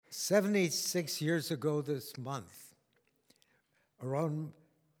76 years ago this month, around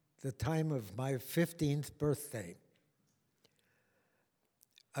the time of my 15th birthday,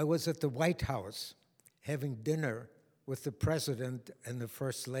 I was at the White House having dinner with the President and the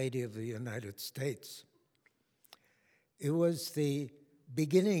First Lady of the United States. It was the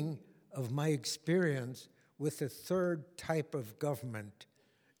beginning of my experience with the third type of government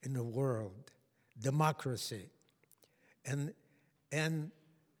in the world, democracy, and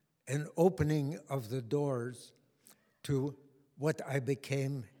an opening of the doors to what I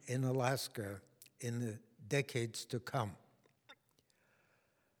became in Alaska in the decades to come.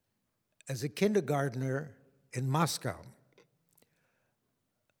 As a kindergartner in Moscow,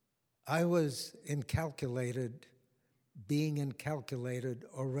 I was being inculcated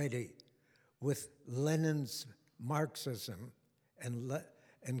already with Lenin's Marxism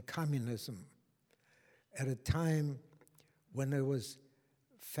and communism at a time when there was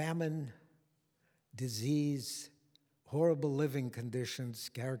famine, disease, horrible living conditions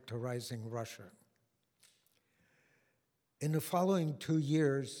characterizing Russia. In the following 2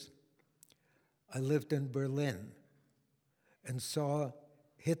 years, I lived in Berlin and saw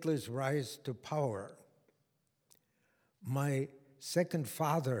Hitler's rise to power. My second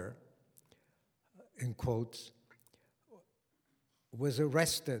father, in quotes, was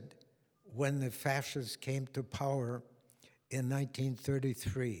arrested when the fascists came to power in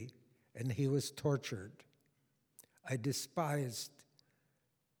 1933, and he was tortured. I despised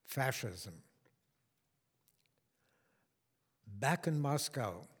fascism. Back in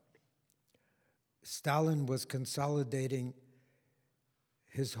Moscow, Stalin was consolidating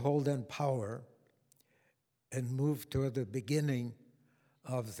his hold on power and moved toward the beginning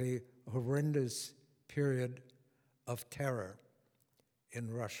of the horrendous period of terror in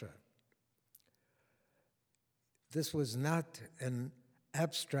Russia. This was not an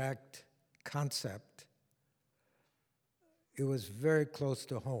abstract concept. It was very close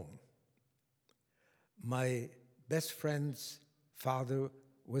to home. My best friend's father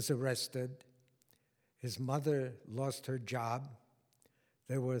was arrested. His mother lost her job.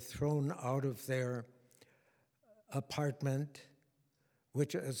 They were thrown out of their apartment,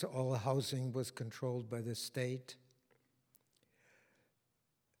 which, as all housing, was controlled by the state.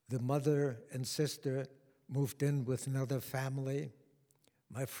 The mother and sister moved in with another family.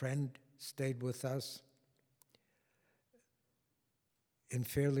 My friend stayed with us. In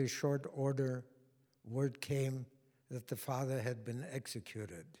fairly short order, word came that the father had been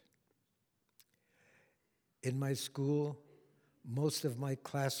executed. In my school, most of my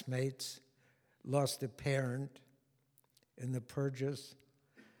classmates lost a parent in the purges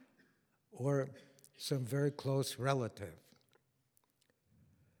or some very close relative.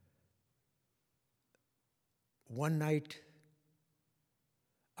 One night,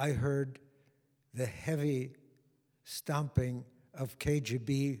 I heard the heavy stomping of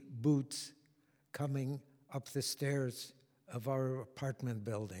KGB boots coming up the stairs of our apartment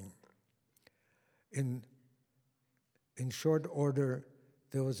building. In short order,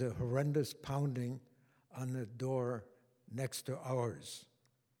 there was a horrendous pounding on the door next to ours.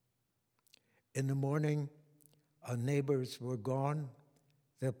 In the morning, our neighbors were gone,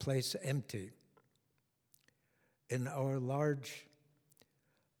 their place empty. In our large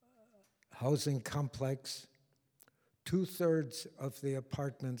housing complex, 2/3 of the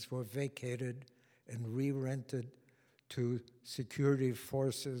apartments were vacated and re-rented to security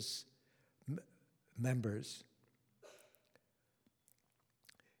forces members.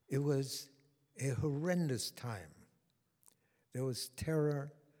 It was a horrendous time. There was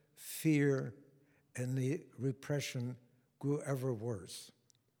terror, fear, and the repression grew ever worse.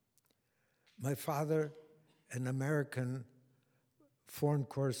 My father, an American foreign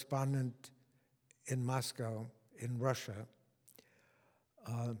correspondent in Moscow, in Russia,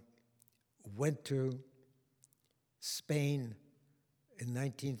 went to Spain in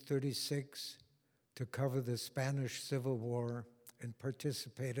 1936 to cover the Spanish Civil War and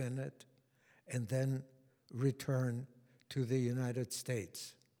participate in it, and then return to the United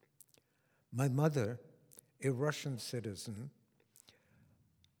States. My mother, a Russian citizen,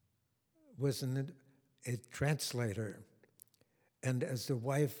 was a translator, and as the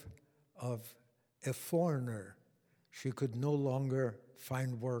wife of a foreigner, she could no longer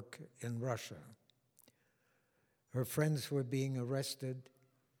find work in Russia. Her friends were being arrested,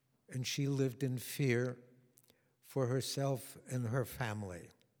 and she lived in fear for herself and her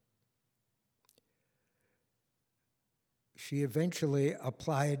family. She eventually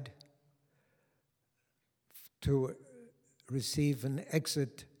applied to receive an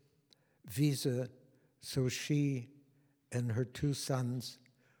exit visa so she and her 2 sons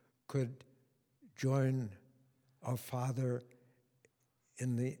could join our father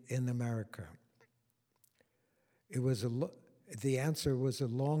in America. The answer was a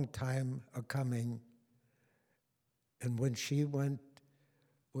long time coming, and when she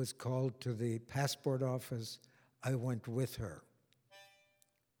was called to the passport office, I went with her.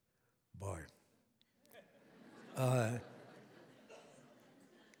 Boy.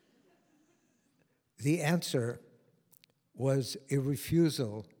 The answer was a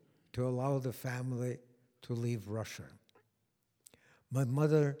refusal to allow the family to leave Russia. My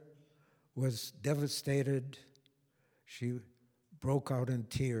mother was devastated. She broke out in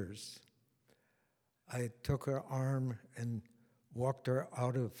tears. I took her arm and walked her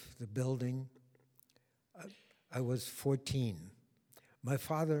out of the building. I was 14. My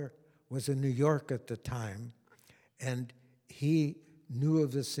father was in New York at the time, and he knew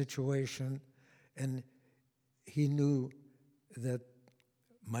of the situation, and he knew that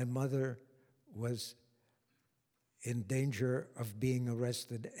my mother was in danger of being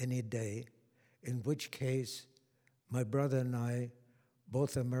arrested any day, in which case my brother and I,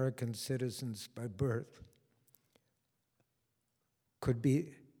 both American citizens by birth, could be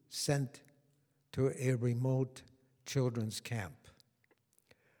sent to a remote children's camp.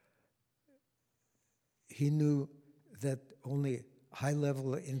 He knew that only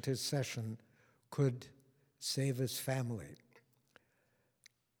high-level intercession could save his family.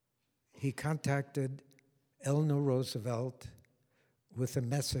 He contacted Eleanor Roosevelt with a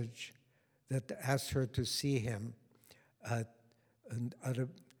message that asked her to see him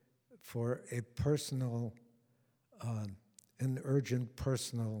for a personal, an urgent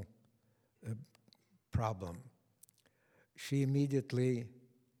personal problem. She immediately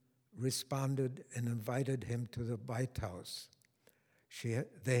responded and invited him to the White House.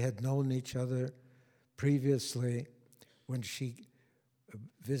 They had known each other previously when she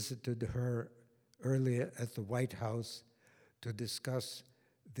visited her earlier at the White House to discuss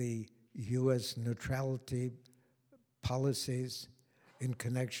the U.S. neutrality policies in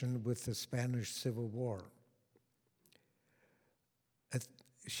connection with the Spanish Civil War.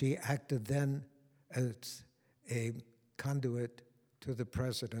 She acted then as a conduit to the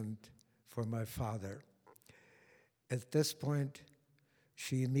president for my father. At this point,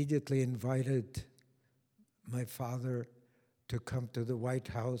 she immediately invited my father to come to the White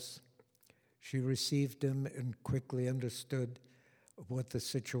House. She received him and quickly understood what the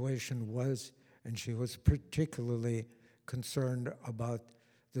situation was, and she was particularly concerned about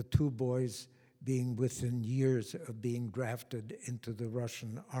the two boys being within years of being drafted into the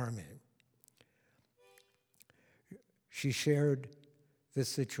Russian army. She shared this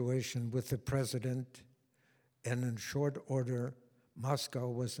situation with the president, and in short order, Moscow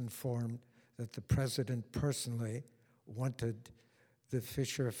was informed that the president personally wanted the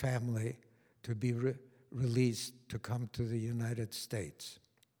Fisher family to be released to come to the United States.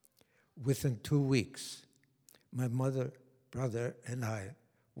 Within 2 weeks, my mother, brother, and I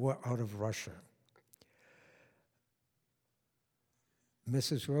were out of Russia.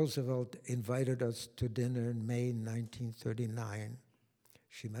 Mrs. Roosevelt invited us to dinner in May 1939.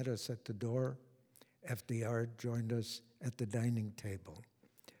 She met us at the door. FDR joined us at the dining table.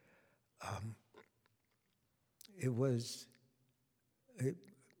 It was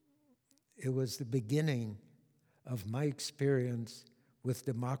the beginning of my experience with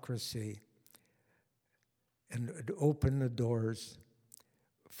democracy, and it opened the doors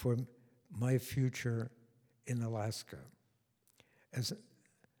for my future in Alaska.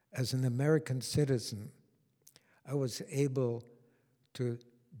 As an American citizen, I was able to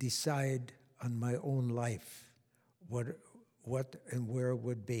decide on my own life what and where it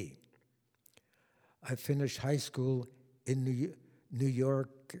would be. I finished high school in New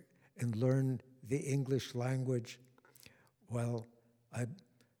York and learned the English language. Well, I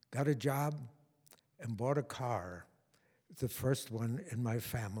got a job and bought a car, the first one in my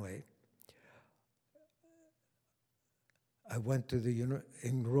family. I went to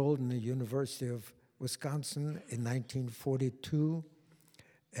enrolled in the University of Wisconsin in 1942,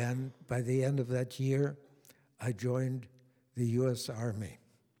 and by the end of that year, I joined the U.S. Army.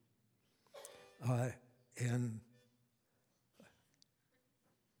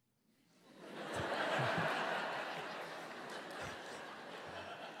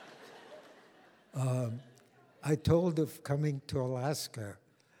 I told of coming to Alaska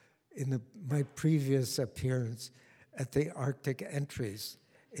in my previous appearance at the Arctic Entries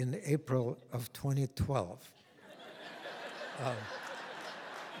in April of 2012.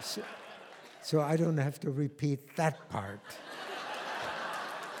 So I don't have to repeat that part.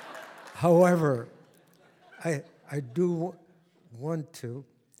 However, I do want to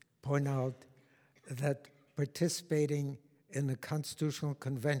point out that participating in the Constitutional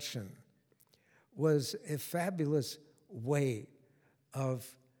Convention was a fabulous way of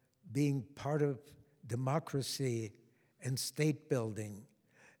being part of democracy and state building,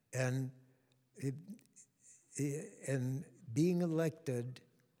 and being elected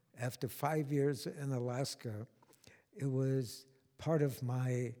after 5 years in Alaska, it was part of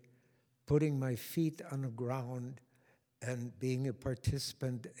my putting my feet on the ground and being a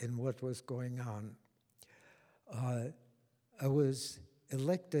participant in what was going on. I was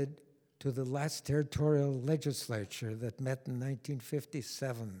elected to the last territorial legislature that met in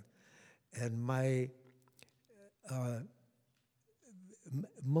 1957, and my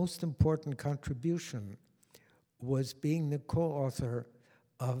most important contribution was being the co-author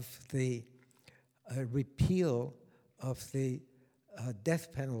of the repeal of the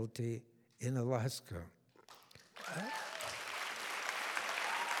death penalty in Alaska.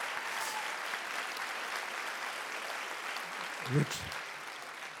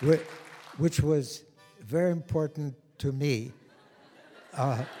 Which was very important to me,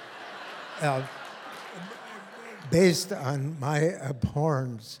 based on my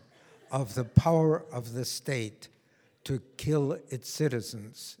abhorrence of the power of the state to kill its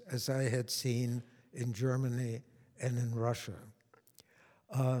citizens, as I had seen in Germany and in Russia.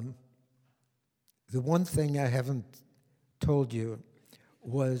 The one thing I haven't told you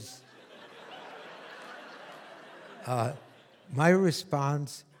was my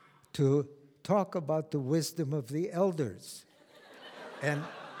response to talk about the wisdom of the elders. And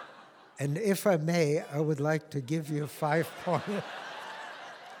if I may, I would like to give you 5 points.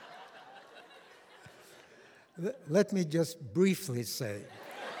 Let me just briefly say.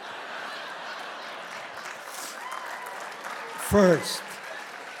 First,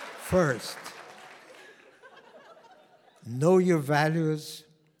 know your values,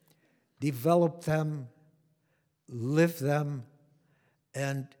 develop them, live them,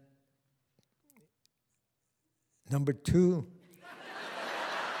 and number two,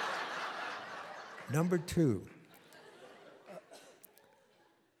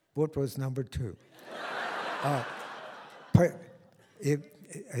 what was number two? I'll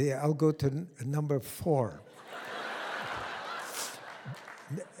go to number 4.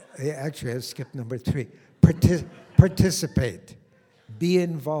 Actually, I skipped number 3. Participate, be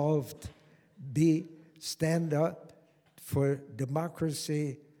involved, stand up for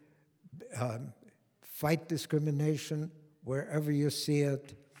democracy, fight discrimination wherever you see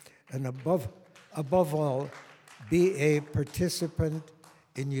it, and above all, be a participant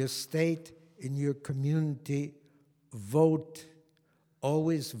in your state, in your community. Vote,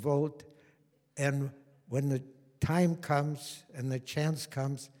 always vote, and when the time comes and the chance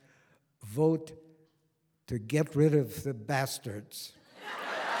comes, vote to get rid of the bastards.